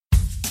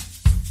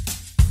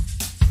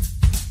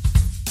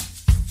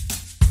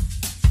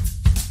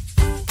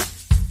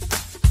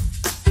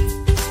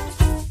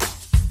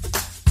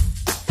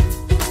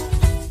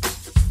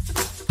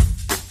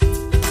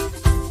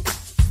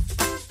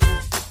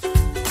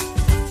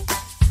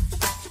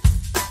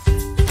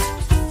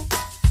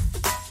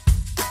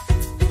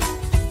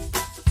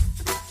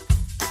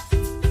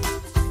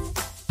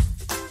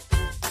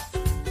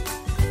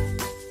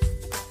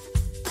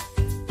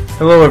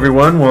Hello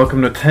everyone,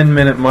 welcome to 10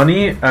 Minute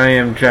Money. I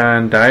am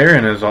John Dyer,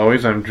 and as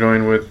always I'm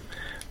joined with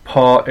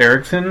Paul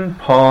Erickson.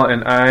 Paul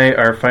and I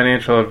are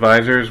financial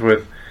advisors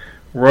with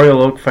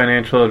Royal Oak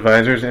Financial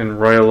Advisors in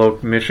Royal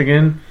Oak,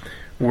 Michigan.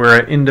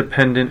 We're an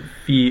independent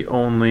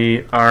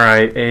fee-only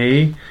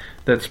RIA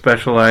that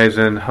specialize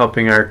in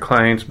helping our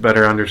clients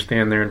better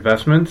understand their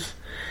investments.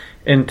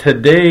 And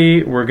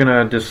today we're going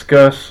to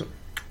discuss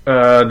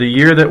the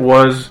year that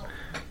was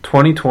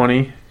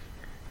 2020.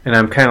 And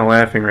I'm kind of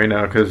laughing right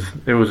now because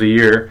it was a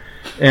year.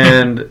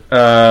 And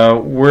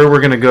where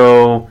we're going to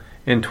go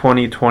in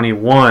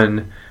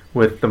 2021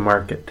 with the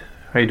market.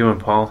 How you doing,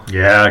 Paul?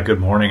 Yeah, good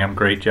morning. I'm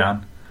great,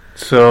 John.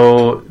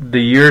 So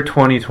the year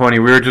 2020,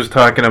 we were just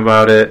talking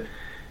about it.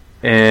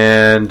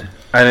 And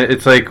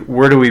it's like,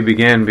 where do we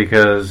begin?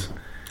 Because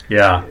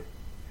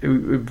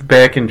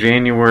back in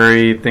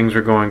January, things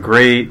were going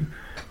great.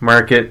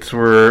 Market hit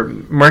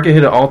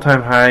an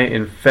all-time high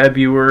in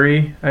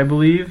February, I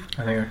believe.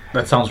 I think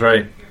that sounds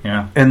right.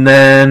 Yeah. And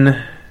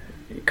then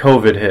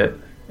COVID hit,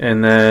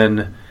 and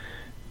then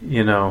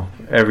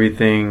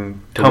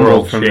everything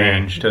tumbled from there. The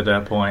world changed at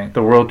that point.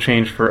 The world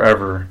changed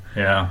forever.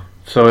 Yeah.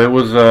 So it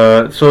was.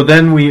 I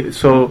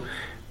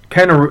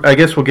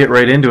guess we'll get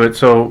right into it.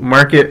 So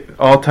market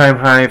all-time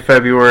high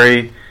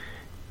February.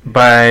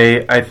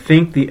 By I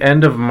think the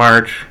end of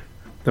March,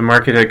 the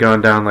market had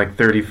gone down like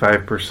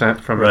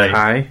 35% from its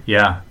high.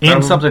 Yeah,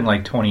 in something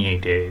like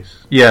 28 days.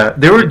 Yeah,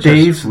 there were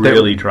days that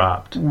really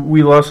dropped.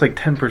 We lost like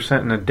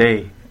 10% in a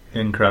day.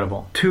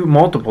 Incredible.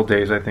 Multiple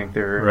days, I think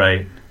they were.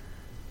 Right.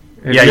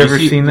 Have you ever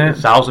seen that?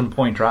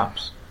 1,000-point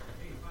drops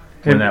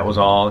when that was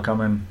all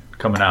coming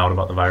out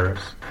about the virus.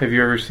 Have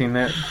you ever seen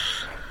that?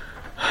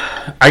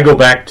 I go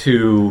back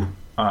to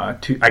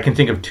I can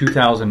think of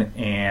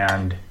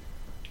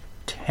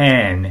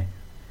 2010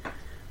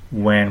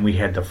 when we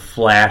had the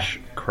flash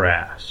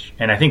crash,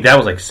 and I think that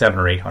was like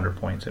 700 or 800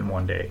 points in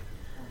one day.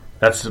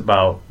 That was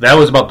about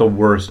the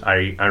worst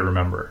I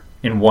remember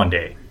in one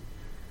day.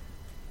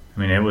 I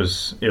mean, that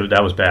was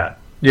bad.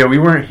 Yeah, we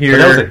weren't here. But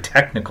that was a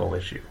technical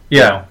issue.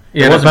 Yeah,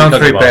 it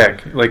bounced right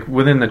back, like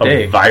within the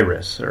day. A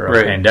virus or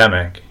a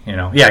pandemic,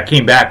 it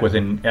came back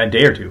within a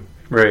day or two.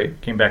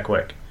 Right, came back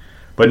quick.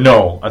 But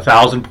no,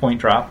 1,000-point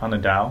drop on the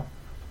Dow.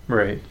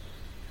 Right,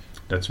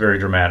 that's very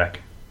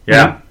dramatic.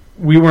 Yeah.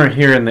 We weren't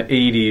here in the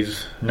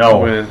 80s. No.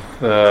 With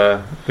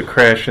the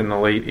crash in the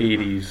late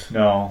 80s.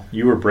 No,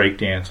 you were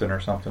breakdancing or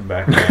something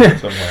back then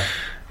somewhere.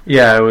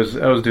 Yeah, I was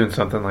doing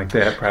something like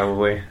that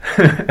probably.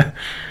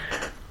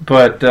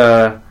 But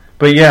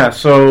yeah,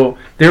 so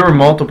there were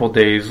multiple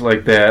days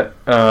like that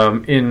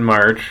in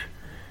March,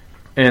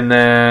 and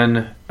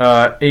then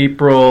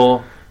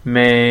April,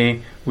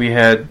 May we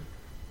had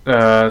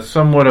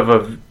somewhat of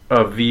a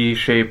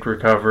V-shaped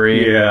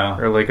recovery,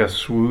 or like a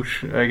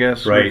swoosh, I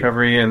guess,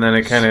 recovery, and then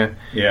it kind of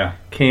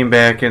came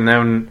back, and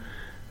then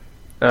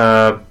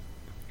I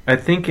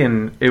think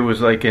it was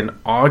like in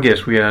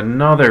August we had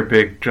another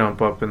big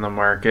jump up in the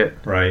market,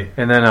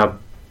 and then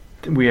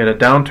we had a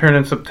downturn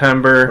in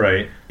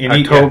September, in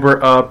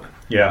October up,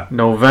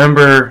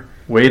 November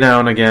way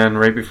down again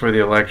right before the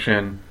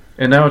election,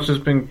 and now it's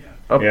just been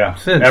up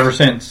since. Ever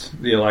since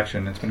the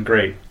election, it's been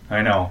great.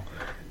 I know,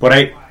 but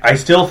I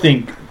still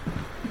think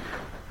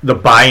the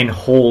buy and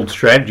hold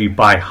strategy,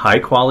 buy high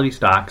quality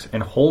stocks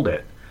and hold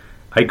it.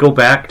 I go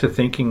back to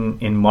thinking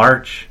in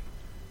March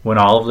when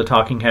all of the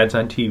talking heads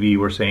on TV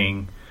were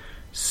saying,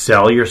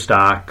 sell your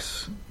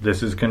stocks,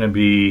 this is going to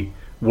be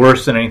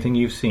worse than anything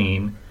you've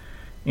seen,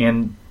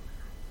 and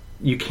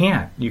you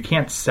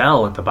can't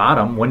sell at the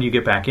bottom when you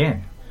get back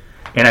in.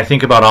 And I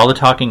think about all the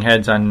talking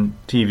heads on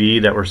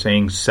TV that were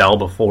saying sell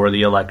before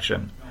the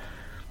election,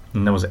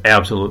 and that was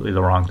absolutely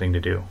the wrong thing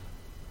to do.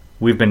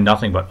 We've been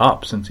nothing but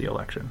up since the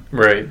election.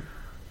 Right.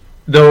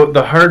 Though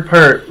the hard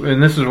part,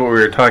 and this is what we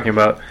were talking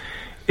about,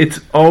 it's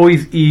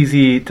always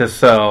easy to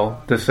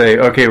sell, to say,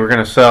 okay, we're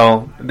going to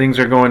sell, things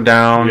are going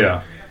down.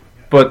 Yeah.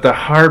 But the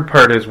hard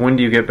part is, when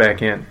do you get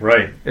back in?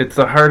 Right. It's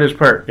the hardest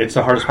part. It's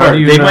the hardest part.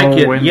 You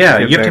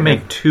have to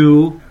make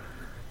two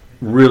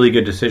really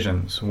good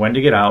decisions, when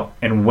to get out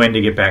and when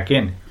to get back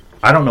in.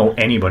 I don't know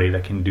anybody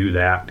that can do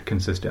that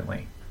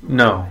consistently.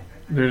 No.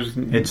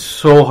 It's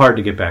so hard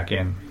to get back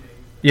in.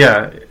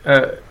 Yeah,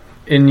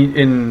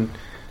 in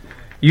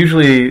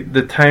usually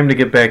the time to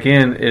get back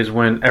in is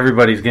when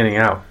everybody's getting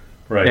out,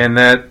 and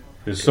that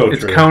is so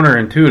it's true.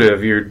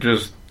 Counterintuitive. You're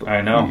just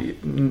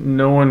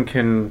no one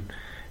can.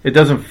 It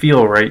doesn't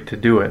feel right to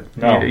do it.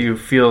 No. You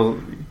feel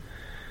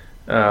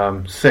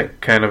sick,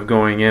 kind of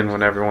going in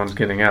when everyone's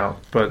getting out,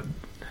 but.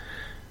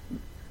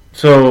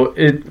 That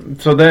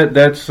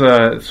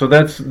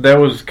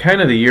was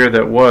kind of the year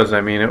that was. I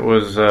mean, it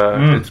was.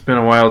 It's been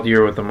a wild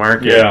year with the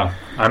market. Yeah,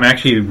 I'm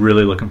actually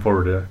really looking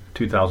forward to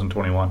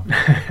 2021.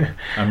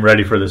 I'm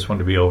ready for this one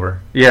to be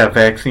over. Yeah,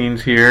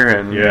 vaccines here,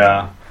 and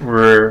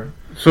we're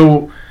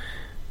so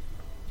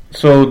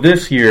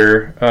this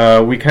year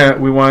we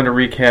wanted to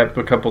recap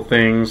a couple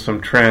things,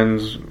 some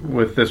trends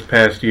with this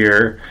past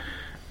year.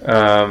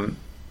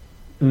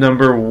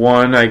 Number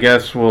one, I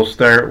guess we'll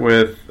start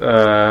with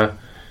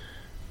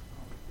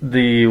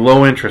the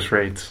low interest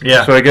rates.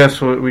 Yeah. So I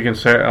guess we can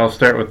start. I'll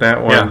start with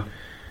that one. Yeah.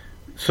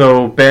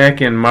 So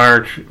back in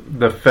March,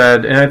 the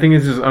Fed, and I think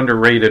this is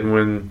underrated,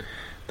 when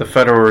the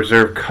Federal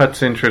Reserve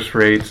cuts interest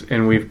rates,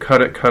 and we've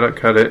cut it,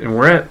 and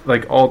we're at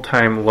like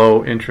all-time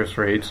low interest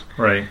rates.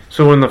 Right.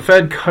 So when the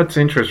Fed cuts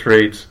interest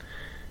rates,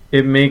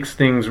 it makes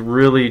things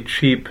really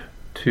cheap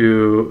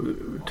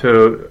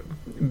to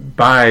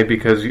buy,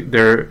 because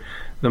the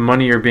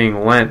money you're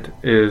being lent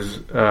is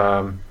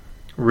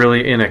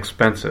really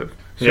inexpensive.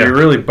 So you're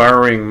really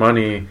borrowing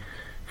money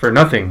for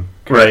nothing.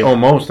 Right.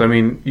 Almost. I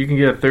mean, you can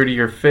get a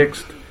 30-year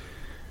fixed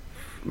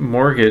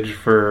mortgage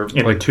for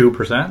like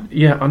 2%?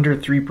 Yeah, under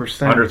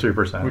 3%. Under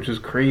 3%. Which is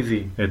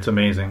crazy. It's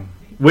amazing.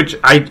 Which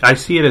I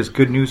see it as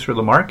good news for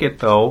the market,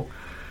 though.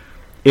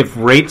 If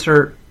rates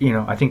are,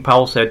 I think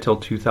Powell said till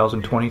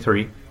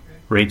 2023,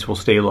 rates will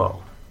stay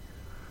low.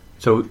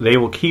 So they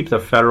will keep the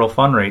federal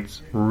fund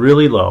rates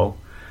really low.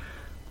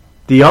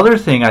 The other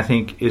thing I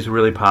think is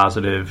really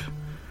positive,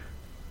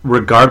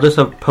 regardless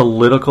of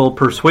political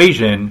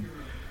persuasion,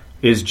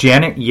 is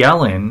Janet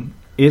Yellen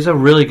is a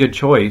really good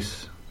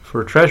choice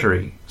for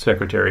Treasury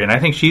Secretary, and I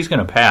think she's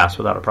going to pass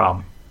without a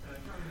problem.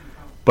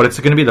 But it's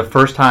going to be the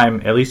first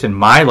time, at least in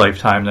my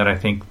lifetime, that I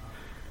think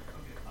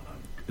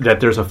that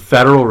there's a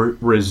Federal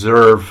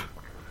Reserve,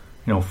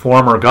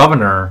 former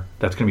governor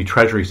that's going to be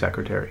Treasury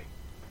Secretary.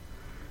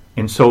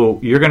 And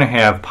so you're going to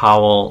have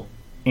Powell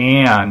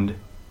and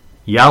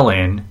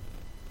Yellen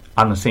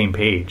on the same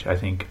page, I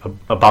think,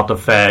 about the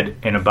Fed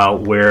and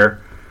about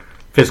where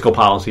fiscal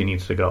policy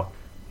needs to go.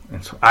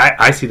 And so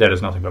I see that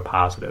as nothing but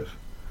positive,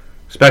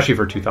 especially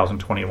for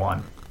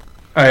 2021.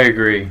 I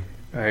agree.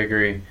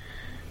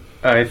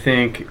 I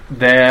think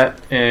that,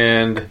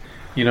 and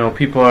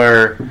people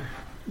are,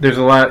 there's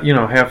a lot,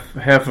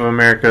 half of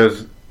America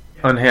is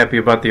unhappy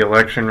about the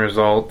election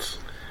results,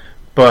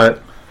 but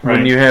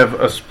when you have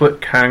a split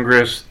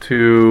Congress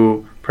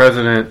to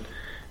president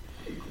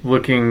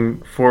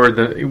looking for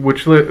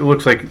which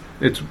looks like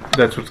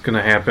that's what's going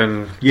to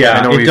happen. Yeah,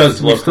 I know it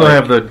does. We still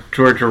have the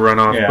Georgia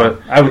runoff,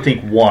 but I would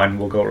think one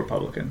will go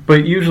Republican.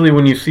 But usually,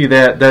 when you see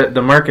that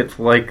the markets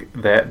like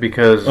that,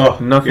 because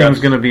nothing's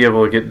going to be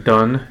able to get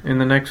done in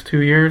the next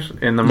 2 years,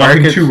 and the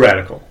nothing markets, too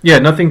radical. Yeah,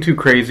 nothing too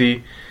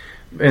crazy,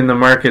 and the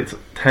markets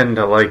tend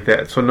to like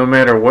that. So no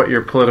matter what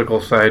your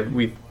political side,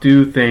 we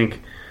do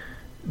think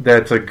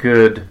that's a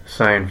good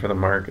sign for the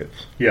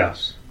markets.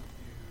 Yes.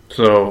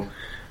 So.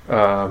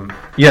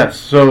 Yes,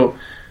 so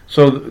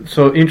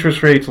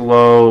interest rates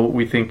low.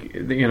 We think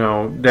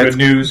that's good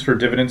news for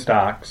dividend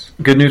stocks.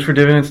 Good news for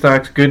dividend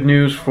stocks. Good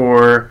news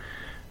for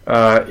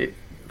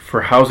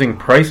housing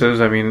prices.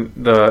 I mean,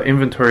 the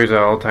inventory is at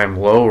all time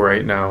low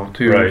right now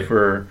too. Right.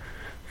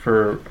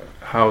 For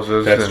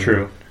houses. That's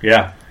true.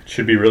 Yeah,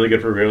 should be really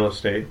good for real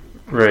estate.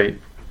 Right.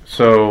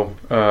 So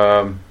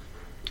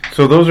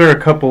those are a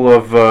couple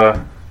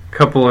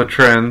of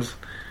trends.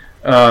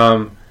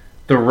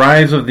 The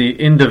rise of the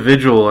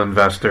individual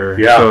investor.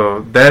 Yeah.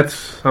 So that's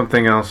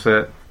something else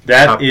that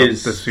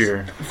is this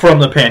year. From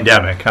the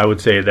pandemic, I would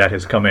say that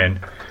has come in.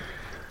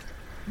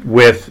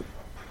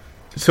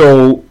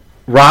 So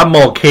Rob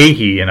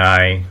Mulcahy and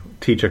I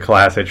teach a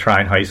class at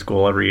Shrine High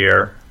School every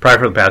year, probably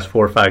for the past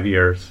 4 or 5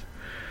 years.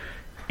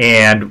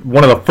 And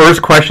one of the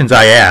first questions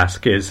I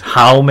ask is,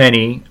 how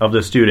many of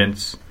the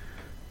students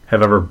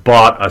have ever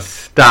bought a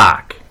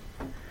stock?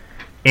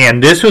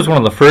 And this was one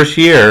of the first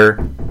year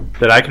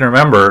that I can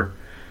remember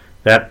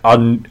that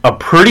a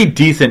pretty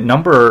decent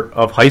number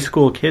of high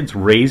school kids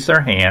raised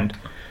their hand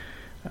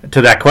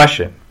to that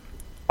question.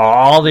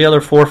 All the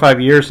other 4 or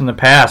 5 years in the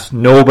past,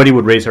 nobody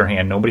would raise their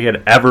hand. Nobody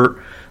had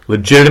ever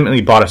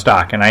legitimately bought a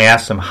stock. And I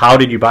asked them, how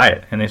did you buy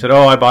it? And they said,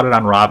 I bought it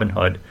on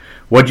Robinhood.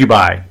 What'd you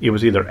buy? It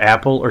was either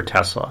Apple or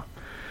Tesla.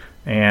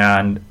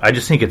 And I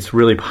just think it's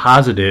really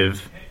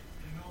positive,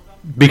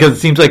 because it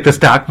seems like the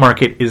stock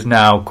market is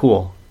now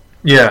cool.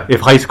 Yeah.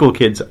 If high school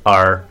kids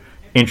are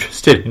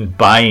interested in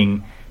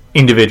buying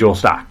individual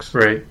stocks.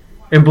 Right.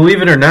 And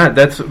believe it or not,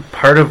 that's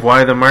part of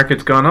why the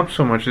market's gone up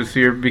so much this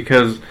year,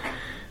 because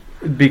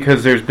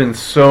there's been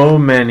so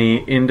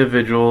many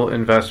individual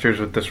investors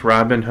with this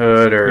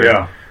Robinhood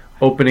or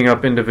opening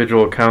up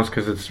individual accounts,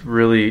 because it's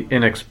really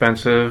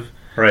inexpensive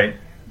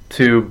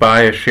to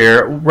buy a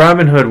share.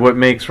 Robinhood, what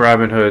makes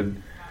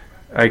Robinhood,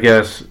 I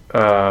guess,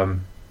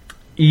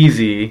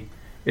 easy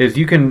is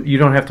you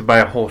don't have to buy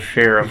a whole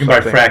share of something.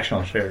 You can buy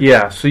fractional shares.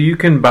 Yeah, so you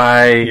can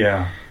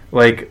buy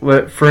like,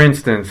 for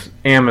instance,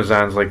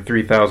 Amazon's like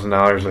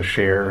 $3,000 a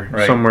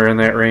share, somewhere in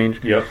that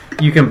range. Yep.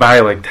 You can buy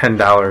like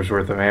 $10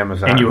 worth of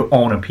Amazon. And you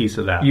own a piece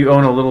of that. You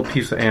own a little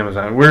piece of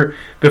Amazon. Where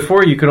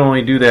before you could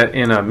only do that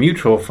in a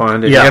mutual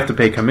fund, and you have to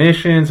pay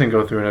commissions and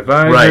go through an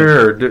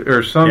advisor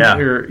or some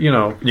or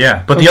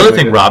Yeah, but the other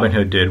thing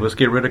Robinhood did was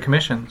get rid of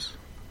commissions.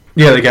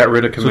 Yeah, they got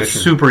rid of commissions. So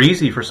it's super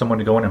easy for someone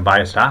to go in and buy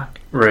a stock.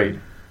 Right.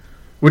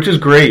 Which is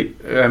great.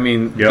 I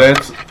mean,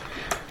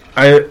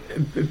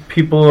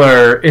 people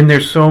are, and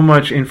there's so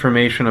much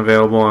information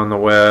available on the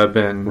web,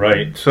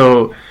 and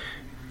so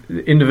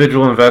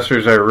individual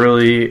investors are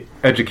really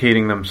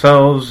educating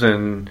themselves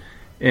and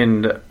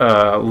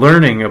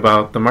learning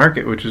about the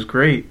market, which is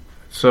great.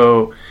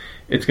 So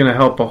it's going to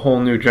help a whole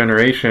new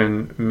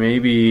generation.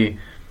 Maybe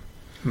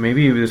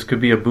this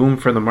could be a boom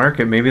for the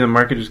market. Maybe the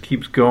market just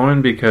keeps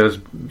going because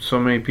so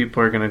many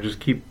people are going to just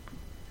keep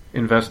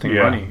investing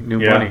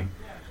money.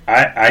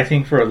 I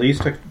think for at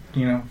least a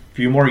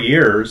few more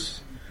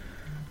years,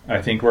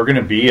 I think we're going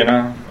to be in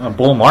a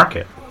bull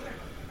market.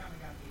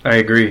 I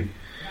agree.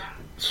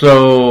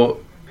 So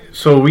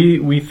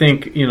we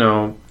think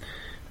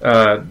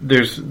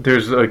there's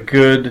a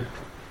good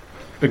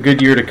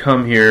year to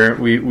come here.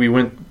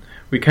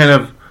 We kind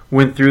of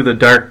went through the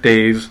dark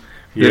days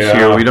this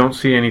year. We don't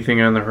see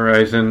anything on the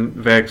horizon.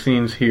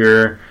 Vaccines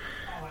here,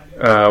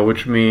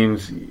 which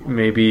means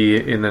maybe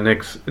in the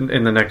next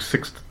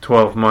 6 to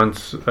 12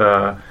 months,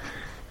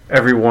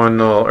 everyone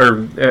will,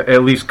 or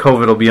at least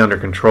COVID will be under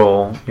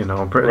control.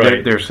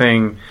 Right. They're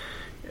saying,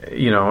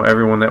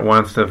 everyone that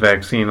wants the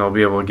vaccine will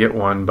be able to get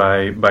one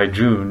by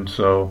June.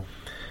 So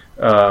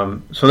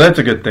that's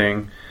a good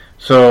thing.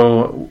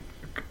 So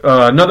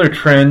another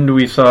trend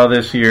we saw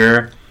this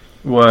year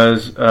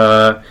was,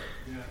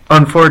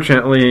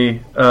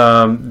 unfortunately,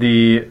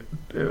 a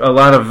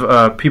lot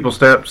of people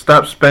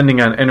stop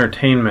spending on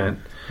entertainment.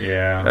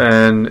 Yeah.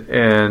 And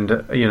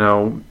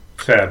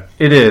sad.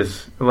 It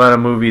is a lot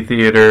of movie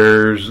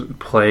theaters,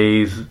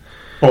 plays,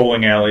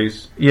 bowling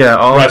alleys. Yeah,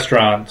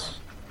 restaurants.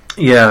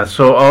 Yeah,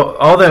 so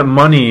all that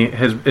money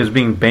is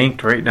being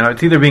banked right now.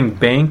 It's either being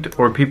banked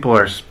or people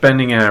are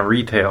spending it on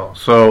retail.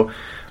 So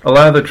a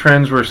lot of the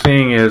trends we're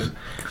seeing is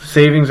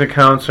savings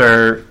accounts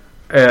are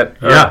at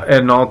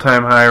an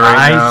all-time high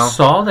right now. I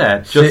saw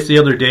that just the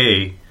other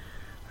day.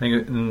 I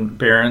think in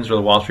Barron's or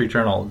the Wall Street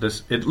Journal.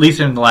 This, at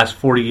least in the last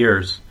 40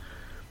 years,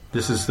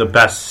 this is the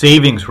best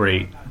savings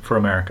rate for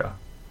America.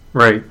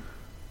 Right.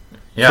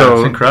 Yeah, so,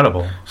 it's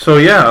incredible. So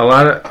yeah, a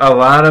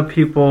lot of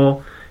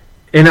people,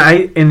 and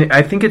I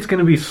think it's going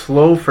to be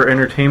slow for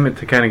entertainment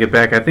to kind of get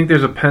back. I think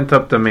there's a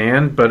pent-up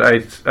demand, but I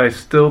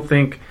still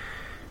think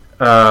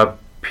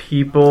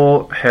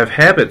people have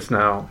habits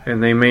now,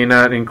 and they may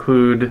not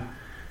include.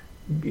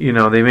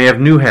 They may have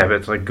new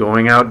habits like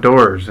going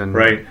outdoors, and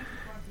right.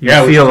 You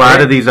see a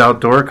lot of these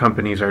outdoor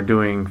companies are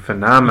doing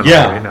phenomenal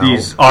right now.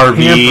 These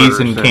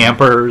RVs and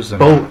campers, and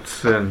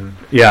boats, and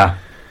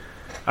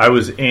I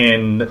was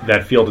in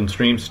that Field and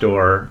Stream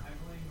store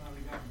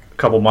a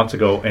couple months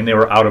ago, and they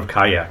were out of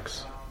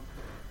kayaks,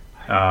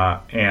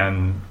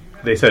 and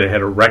they said it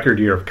had a record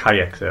year of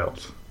kayak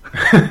sales.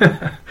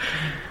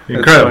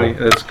 Incredible.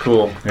 That's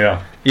cool.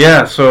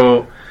 Yeah.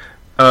 So.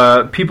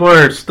 People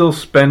are still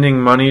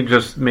spending money,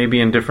 just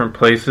maybe in different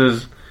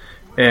places,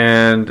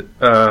 and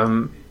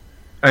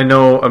I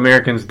know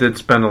Americans did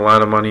spend a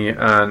lot of money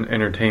on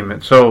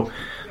entertainment. So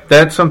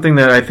that's something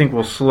that I think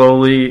will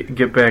slowly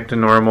get back to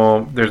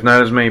normal. There's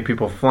not as many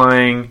people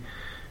flying.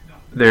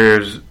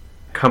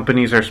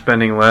 Companies are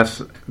spending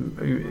less,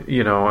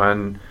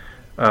 on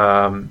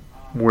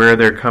where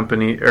their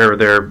company or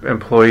their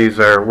employees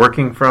are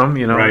working from.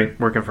 Right.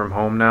 Working from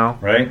home now.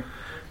 Right.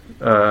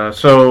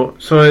 So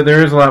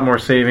there is a lot more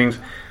savings.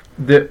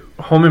 The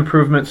home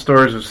improvement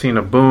stores have seen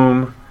a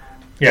boom.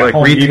 Yeah, like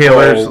Home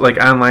retailers, Depot, like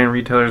online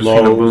retailers, have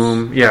seen a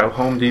boom. Yeah,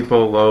 Home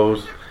Depot,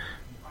 Lowe's,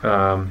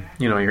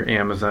 your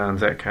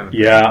Amazons, that kind of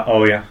thing. Yeah.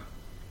 Oh yeah.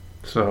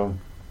 So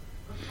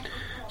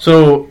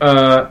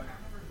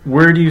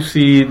where do you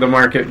see the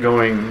market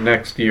going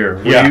next year?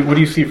 What do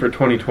you see for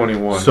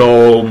 2021?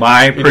 So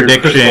my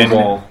prediction.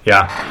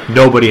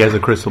 Nobody has a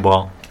crystal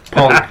ball.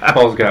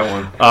 Paul's got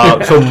one.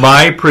 So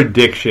my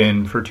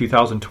prediction for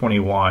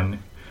 2021,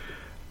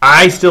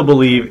 I still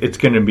believe it's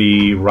going to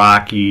be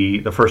rocky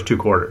the first 2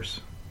 quarters.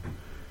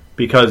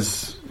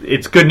 Because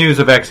it's good news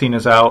the vaccine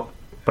is out,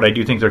 but I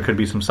do think there could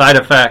be some side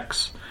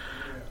effects.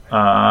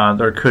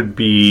 There could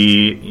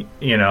be,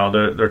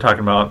 they're talking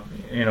about,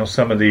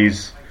 some of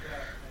these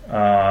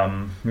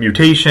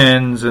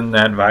mutations in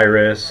that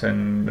virus,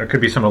 and there could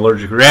be some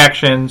allergic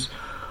reactions.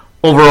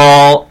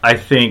 Overall, I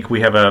think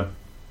we have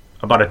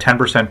about a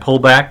 10%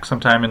 pullback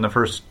sometime in the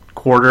first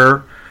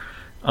quarter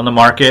on the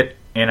market,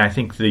 and I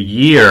think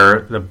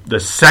the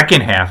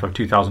second half of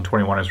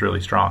 2021 is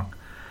really strong.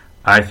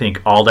 I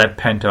think all that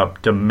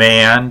pent-up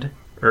demand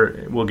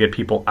will get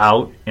people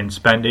out and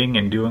spending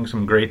and doing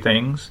some great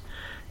things,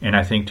 and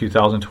I think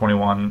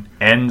 2021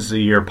 ends the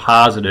year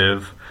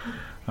positive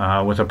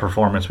with a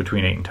performance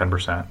between 8 and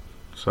 10%.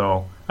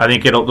 So I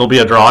think there'll be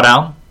a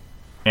drawdown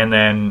and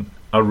then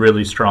a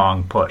really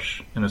strong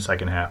push in the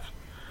second half.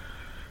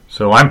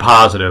 So I'm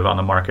positive on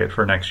the market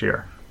for next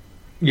year.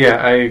 Yeah,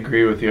 I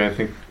agree with you. I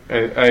think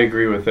I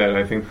agree with that.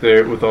 I think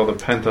with all the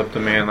pent-up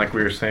demand, like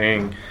we were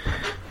saying,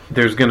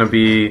 there's going to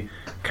be,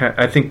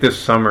 I think this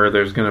summer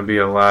there's going to be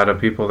a lot of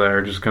people that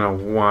are just going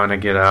to want to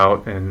get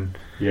out and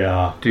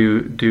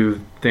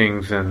do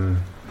things and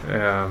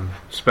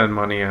spend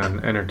money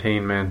on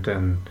entertainment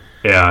and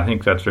I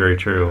think that's very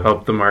true.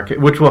 Help the market,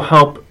 which will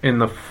help in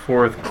the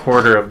fourth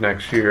quarter of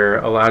next year.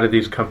 A lot of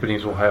these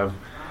companies will have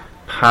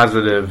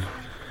positive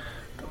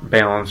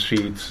balance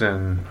sheets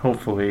and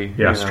hopefully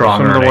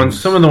strong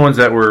some of the ones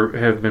that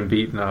have been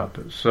beaten up.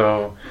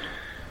 So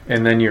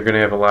and then you're going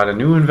to have a lot of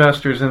new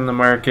investors in the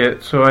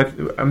market. So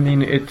I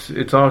mean,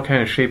 it's all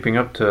kind of shaping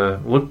up to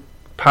look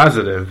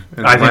positive.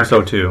 I think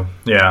so too.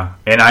 Yeah,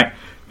 and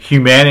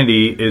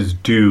humanity is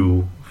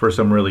due for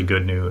some really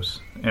good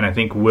news, and I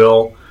think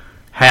we'll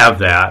have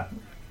that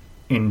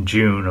in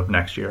June of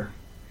next year.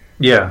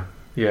 Yeah,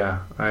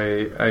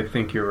 I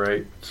think you're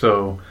right.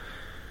 So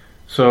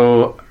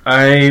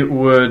I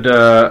would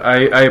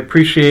I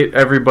appreciate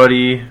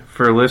everybody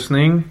for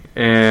listening,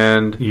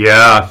 and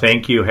yeah,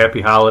 thank you.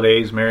 Happy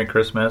holidays, Merry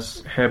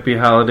Christmas, Happy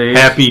holidays,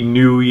 Happy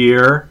New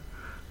Year.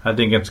 I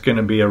think it's going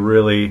to be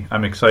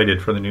I'm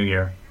excited for the new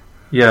year.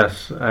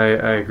 Yes, I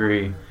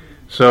agree.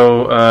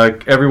 So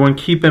everyone,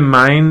 keep in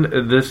mind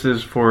this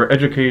is for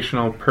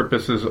educational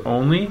purposes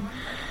only,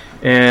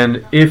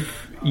 and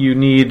if you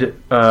need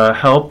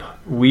help,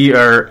 we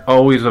are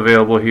always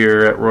available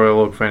here at Royal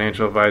Oak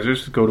Financial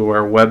Advisors. Go to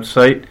our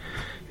website,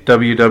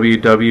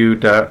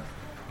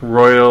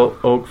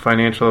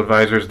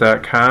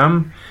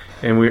 www.royaloakfinancialadvisors.com,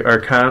 and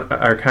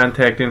our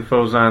contact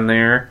info is on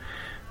there.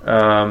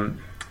 And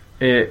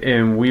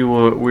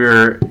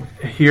we're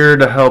here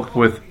to help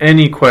with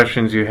any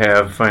questions you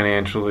have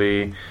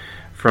financially,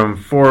 from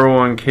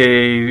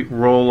 401k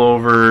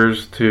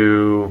rollovers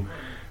to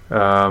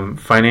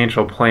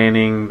financial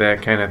planning,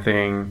 that kind of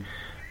thing.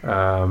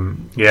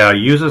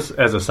 Use us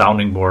as a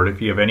sounding board.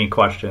 If you have any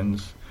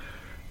questions,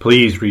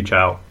 please reach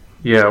out.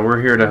 Yeah, we're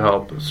here to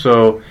help.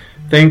 So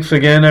thanks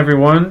again,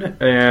 everyone,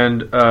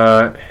 and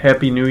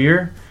Happy New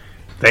Year.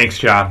 Thanks,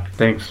 John.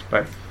 Thanks.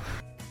 Bye.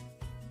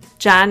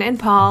 John and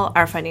Paul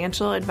are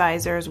financial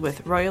advisors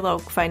with Royal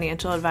Oak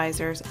Financial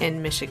Advisors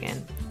in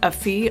Michigan, a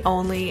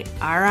fee-only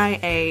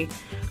RIA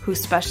who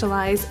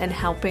specialize in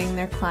helping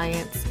their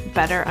clients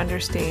better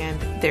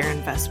understand their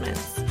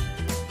investments.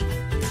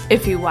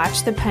 If you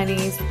watch the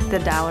pennies, the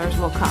dollars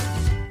will come.